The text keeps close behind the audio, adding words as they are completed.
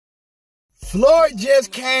Floyd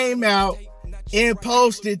just came out and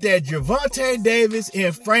posted that Gervonta Davis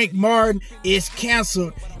and Frank Martin is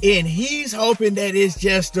canceled, and he's hoping that it's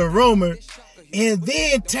just a rumor. And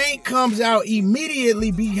then Tank comes out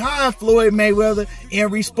immediately behind Floyd Mayweather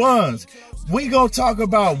and responds. We gonna talk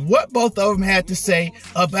about what both of them had to say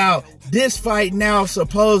about this fight now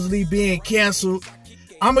supposedly being canceled.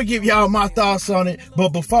 I'm gonna give y'all my thoughts on it, but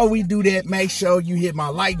before we do that, make sure you hit my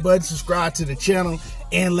like button, subscribe to the channel,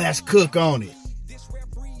 and let's cook on it.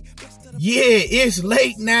 Yeah, it's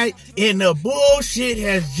late night and the bullshit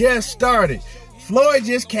has just started. Floyd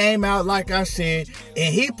just came out, like I said,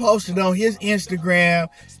 and he posted on his Instagram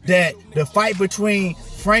that the fight between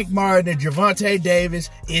Frank Martin and Gervonta Davis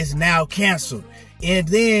is now canceled. And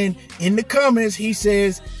then in the comments, he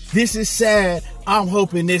says, "This is sad. I'm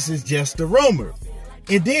hoping this is just a rumor."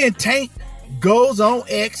 And then Tank goes on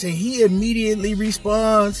X and he immediately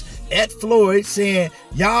responds at Floyd saying,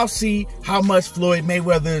 "Y'all see how much Floyd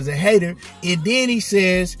Mayweather is a hater." And then he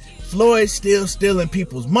says, "Floyd's still stealing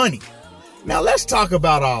people's money." Now let's talk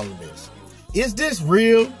about all of this. Is this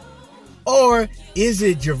real? Or is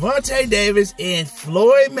it Gervonta Davis and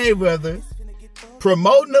Floyd Mayweather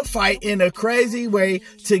promoting the fight in a crazy way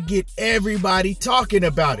to get everybody talking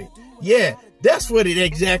about it? Yeah, that's what it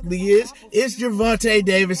exactly is. It's Gervonta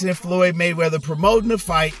Davis and Floyd Mayweather promoting the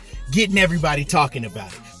fight, getting everybody talking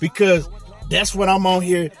about it. Because that's what I'm on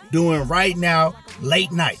here doing right now,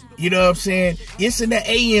 late night. You know what I'm saying? It's in the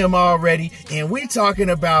AM already, and we're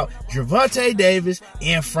talking about Gervonta Davis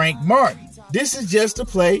and Frank Martin. This is just a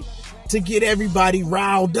play to get everybody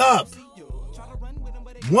riled up.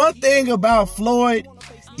 One thing about Floyd,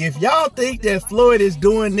 if y'all think that Floyd is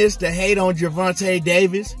doing this to hate on Gervonta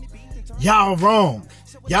Davis, y'all wrong.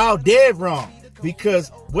 Y'all dead wrong. Because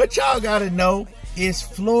what y'all gotta know is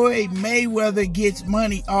Floyd Mayweather gets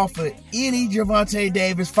money off of any Gervonta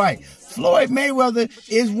Davis fight. Floyd Mayweather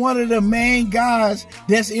is one of the main guys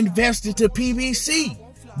that's invested to PBC.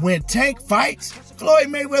 When Tank fights, Floyd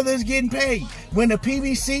Mayweather is getting paid. When the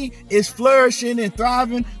PBC is flourishing and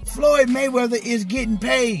thriving, Floyd Mayweather is getting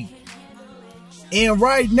paid. And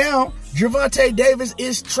right now, Gervonta Davis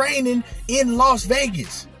is training in Las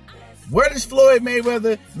Vegas. Where does Floyd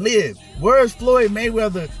Mayweather live? Where is Floyd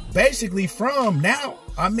Mayweather basically from now?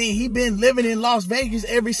 I mean, he been living in Las Vegas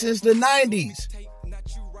ever since the 90s.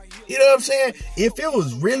 You know what I'm saying? If it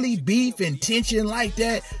was really beef and tension like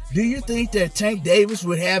that, do you think that Tank Davis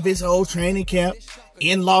would have his whole training camp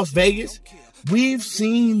in Las Vegas? We've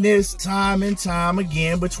seen this time and time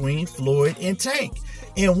again between Floyd and Tank.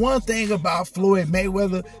 And one thing about Floyd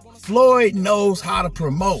Mayweather, Floyd knows how to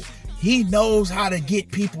promote. He knows how to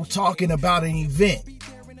get people talking about an event.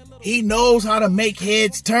 He knows how to make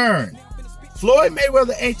heads turn. Floyd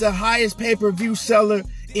Mayweather ain't the highest pay-per-view seller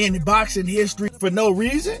in boxing history for no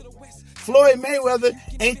reason. Floyd Mayweather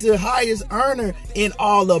ain't the highest earner in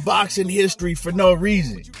all of boxing history for no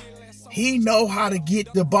reason. He know how to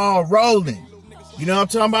get the ball rolling. You know what I'm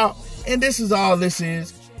talking about? And this is all this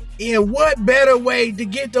is. And what better way to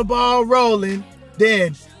get the ball rolling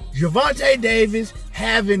than Gervonta Davis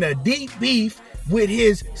having a deep beef with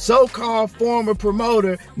his so-called former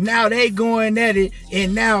promoter? Now they going at it,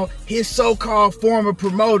 and now his so-called former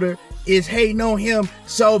promoter is hating on him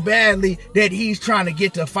so badly that he's trying to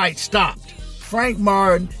get the fight stopped. Frank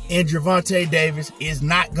Martin and Gervonta Davis is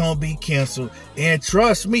not going to be canceled. And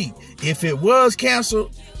trust me, if it was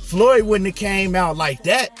canceled, Floyd wouldn't have came out like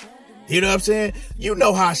that. You know what I'm saying? You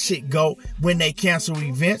know how shit go when they cancel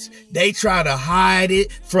events. They try to hide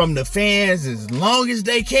it from the fans as long as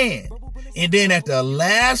they can. And then at the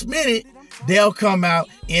last minute, they'll come out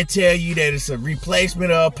and tell you that it's a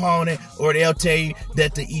replacement of opponent, or they'll tell you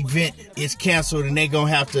that the event is canceled and they're going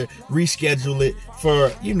to have to reschedule it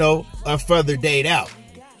for, you know, a further date out.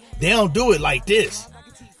 They don't do it like this.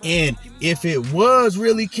 And if it was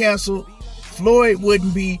really canceled, Floyd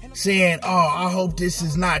wouldn't be saying, "Oh, I hope this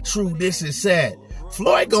is not true. This is sad."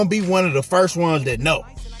 Floyd gonna be one of the first ones that know.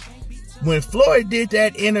 When Floyd did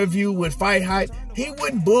that interview with Fight Hype, he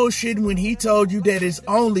wasn't bullshitting when he told you that it's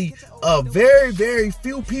only a very, very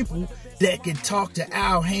few people that can talk to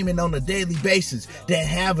Al Heyman on a daily basis, that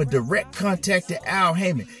have a direct contact to Al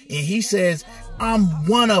Heyman. And he says, "I'm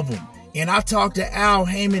one of them, and I talk to Al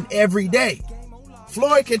Heyman every day."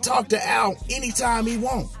 Floyd can talk to Al anytime he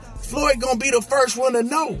wants. Floyd gonna be the first one to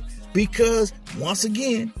know, because once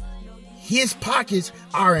again, his pockets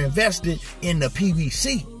are invested in the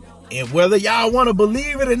PBC. And whether y'all want to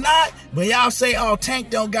believe it or not, when y'all say, "Oh, Tank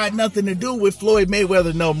don't got nothing to do with Floyd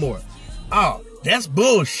Mayweather no more," oh, that's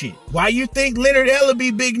bullshit. Why you think Leonard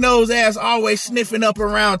Ellaby big nose ass always sniffing up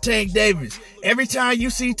around Tank Davis? Every time you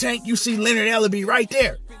see Tank, you see Leonard Ellaby right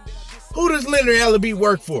there. Who does Leonard Ellaby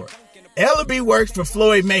work for? Ellaby works for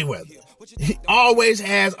Floyd Mayweather. He always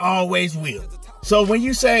has, always will. So when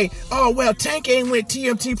you say, oh, well, Tank ain't with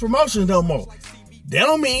TMT Promotions no more, that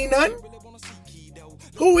don't mean nothing.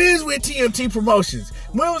 Who is with TMT Promotions?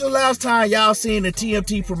 When was the last time y'all seen a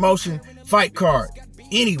TMT Promotion fight card?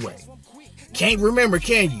 Anyway, can't remember,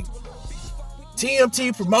 can you?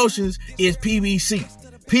 TMT Promotions is PBC.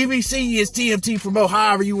 PBC is TMT Promo,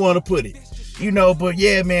 however you want to put it. You know, but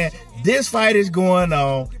yeah, man, this fight is going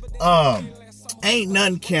on. Ain't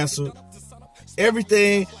nothing canceled.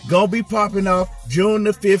 Everything gonna be popping off June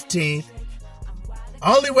the 15th.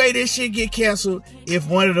 Only way this shit get canceled if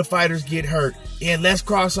one of the fighters get hurt. And let's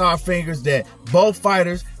cross our fingers that both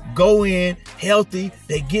fighters go in healthy,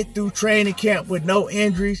 they get through training camp with no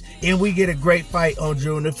injuries, and we get a great fight on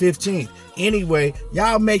June the 15th. Anyway,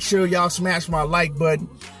 y'all make sure y'all smash my like button.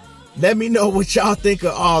 Let me know what y'all think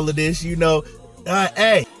of all of this, you know.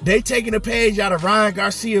 Hey, they taking a page out of Ryan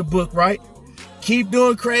Garcia's book, right? Keep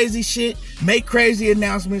doing crazy shit, make crazy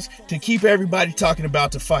announcements to keep everybody talking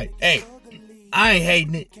about the fight. Hey, I ain't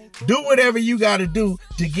hating it. Do whatever you gotta do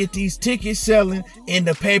to get these tickets selling and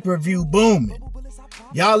the pay-per-view booming.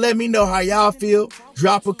 Y'all let me know how y'all feel.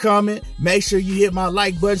 Drop a comment. Make sure you hit my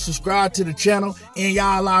like button, subscribe to the channel, and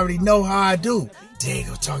y'all already know how I do. There you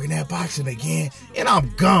go, talking that boxing again, and I'm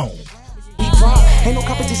gone. Ain't no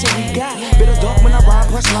competition we got. Better duck when I ride,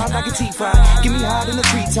 press lines like a T5. Give me high in the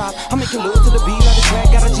treetop. I'm making love to the beat like the track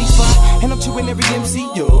got a G-spot. And I'm chewing every MC,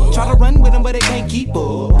 yo. Try to run with them, but they can't keep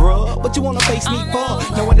up, bruh. What you wanna face me for?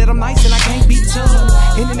 Knowing that I'm nice and I can't be tough.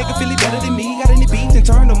 Any nigga feel it better than me. Got any beats and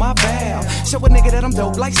turn on my valve. Show a nigga that I'm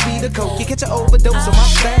dope like speed or coke. You catch an overdose on my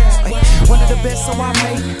style. One of the best, so I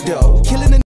made dope. Killing the